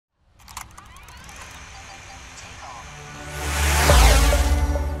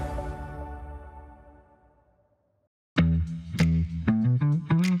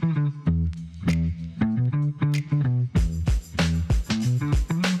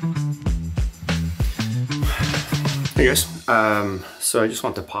Hey guys, so I just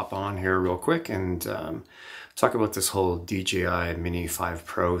want to pop on here real quick and talk about this whole DJI Mini 5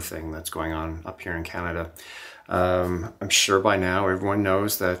 Pro thing that's going on up here in Canada. I'm sure by now everyone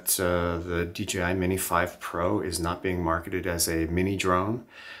knows that the DJI Mini 5 Pro is not being marketed as a mini drone,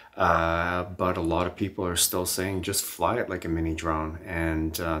 but a lot of people are still saying just fly it like a mini drone.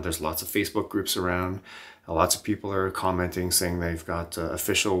 And there's lots of Facebook groups around. Lots of people are commenting saying they've got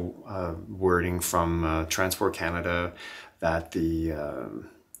official wording from Transport Canada that the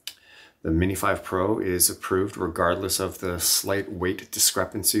Mini 5 Pro is approved regardless of the slight weight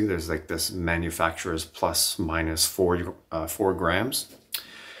discrepancy. There's like this manufacturer's plus minus 4 grams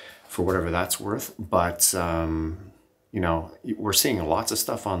for whatever that's worth. But, you know, we're seeing lots of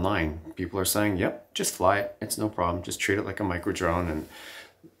stuff online. People are saying, yep, just fly it. It's no problem. Just treat it like a micro drone and,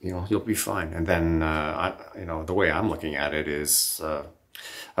 you know, you'll be fine. And then, you know, the way I'm looking at it is, I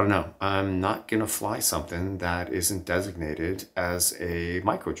don't know, I'm not going to fly something that isn't designated as a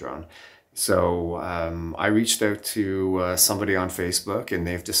micro drone. So I reached out to somebody on Facebook, and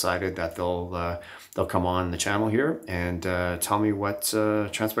they've decided that they'll come on the channel here and tell me what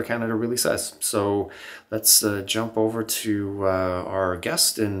Transport Canada really says. So let's jump over to our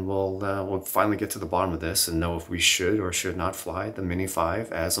guest, and we'll finally get to the bottom of this and know if we should or should not fly the Mini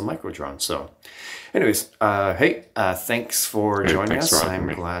 5 as a micro drone. So anyways, hey, thanks for joining us. I'm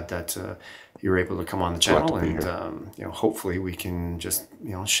glad that you were able to come on the channel, and you know, hopefully we can just,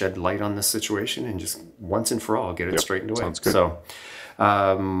 you know, shed light on this situation and just once and for all get it straightened away. Sounds good. So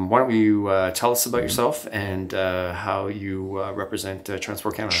why don't you tell us about yourself and how you represent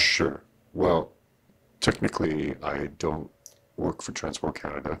Transport Canada? Sure. Well, technically I don't work for Transport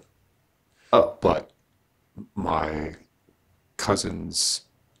Canada. Oh, but my cousins,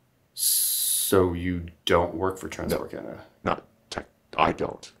 so you don't work for Transport Canada? I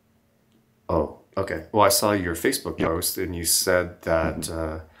don't. Oh, okay. Well, I saw your Facebook post, and you said that,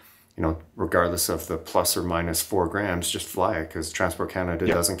 you know, regardless of the plus or minus 4 grams, just fly it because Transport Canada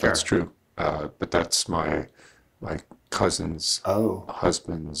doesn't care. That's true. But that's my cousin's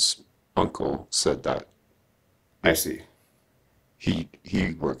husband's uncle said that. I see. He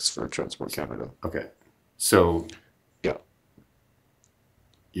works for Transport Canada. Okay. So Yeah,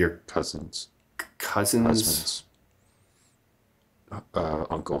 your husband's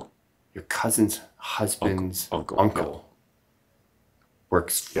uncle. Your cousin's husband's uncle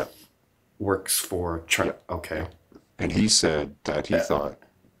works for okay. And he said that he thought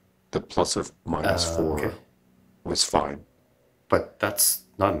the plus or minus 4 was fine. But that's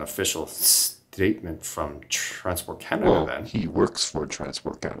not an official statement from Transport Canada then. He works for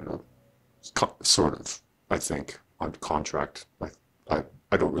Transport Canada, sort of, I think, on contract. I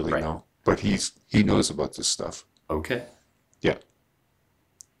don't really know, but he knows about this stuff. Okay. Yeah.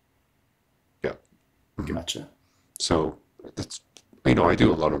 Gotcha. So that's, you know, I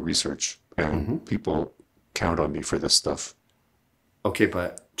do a lot of research, and people count on me for this stuff. Okay,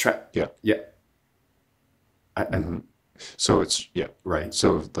 but Yeah. So it's right.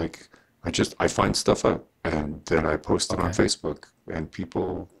 So like I find stuff out, and then I post it on Facebook, and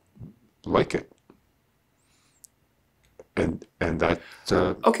people like it. And that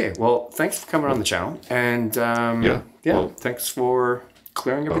okay, well, thanks for coming on the channel, and well, thanks for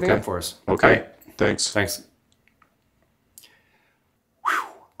clearing everything up for us. Okay. All right. Thanks. Whew.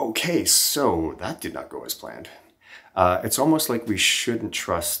 Okay, so that did not go as planned. It's almost like we shouldn't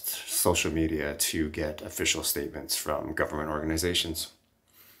trust social media to get official statements from government organizations.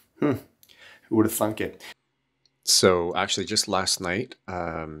 Who would have thunk it? So actually just last night,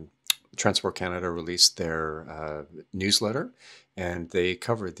 Transport Canada released their newsletter, and they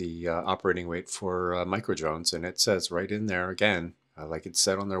covered the operating weight for micro drones, and it says right in there again, like it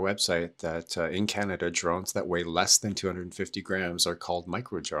said on their website, that in Canada, drones that weigh less than 250 grams are called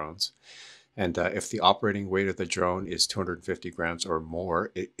micro drones. And if the operating weight of the drone is 250 grams or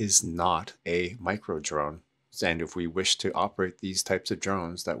more, it is not a micro drone. And if we wish to operate these types of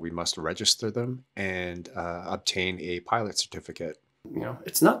drones, that we must register them and obtain a pilot certificate. You know,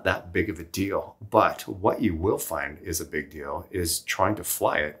 it's not that big of a deal, but what you will find is a big deal is trying to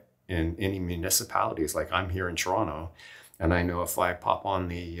fly it in any municipalities. Like I'm here in Toronto, and I know if I pop on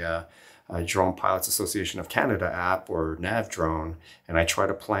the Drone Pilots Association of Canada app or Nav Drone, and I try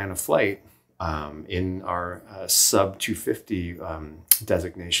to plan a flight in our sub 250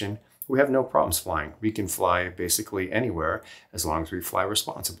 designation, we have no problems flying. We can fly basically anywhere as long as we fly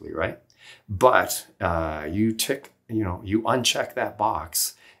responsibly, right? But you uncheck that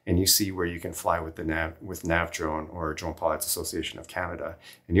box, and you see where you can fly with the Nav Drone or Drone Pilots Association of Canada.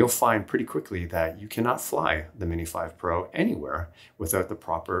 And you'll find pretty quickly that you cannot fly the Mini 5 Pro anywhere without the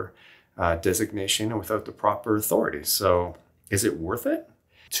proper designation and without the proper authority. So is it worth it?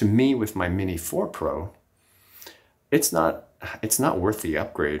 To me, with my Mini 4 Pro, it's not worth the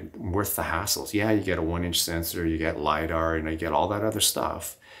upgrade, worth the hassles. Yeah, you get a 1-inch sensor, you get LiDAR, and you get all that other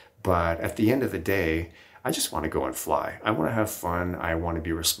stuff. But at the end of the day, I just want to go and fly. I want to have fun. I want to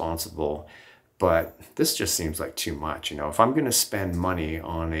be responsible. But this just seems like too much. You know, if I'm going to spend money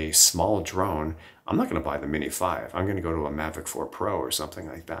on a small drone, I'm not going to buy the Mini 5. I'm going to go to a Mavic 4 Pro or something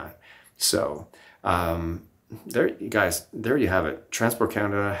like that. So there, guys, there you have it. Transport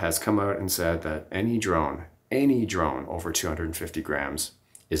Canada has come out and said that any drone over 250 grams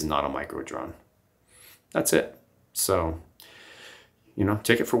is not a micro drone. That's it. So, you know,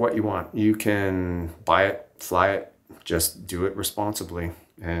 take it for what you want. You can buy it, fly it, just do it responsibly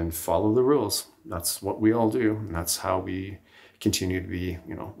and follow the rules. That's what we all do. And that's how we continue to be,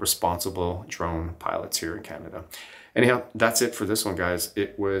 you know, responsible drone pilots here in Canada. Anyhow, that's it for this one, guys.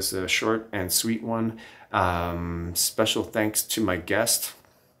 It was a short and sweet one. Special thanks to my guest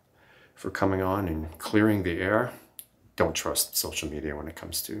for coming on and clearing the air. Don't trust social media when it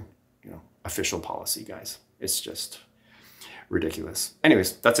comes to, you know, official policy, guys. It's just ridiculous.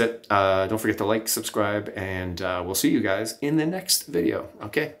 Anyways, that's it. Don't forget to like, subscribe, and we'll see you guys in the next video.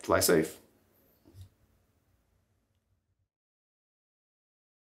 Okay, fly safe.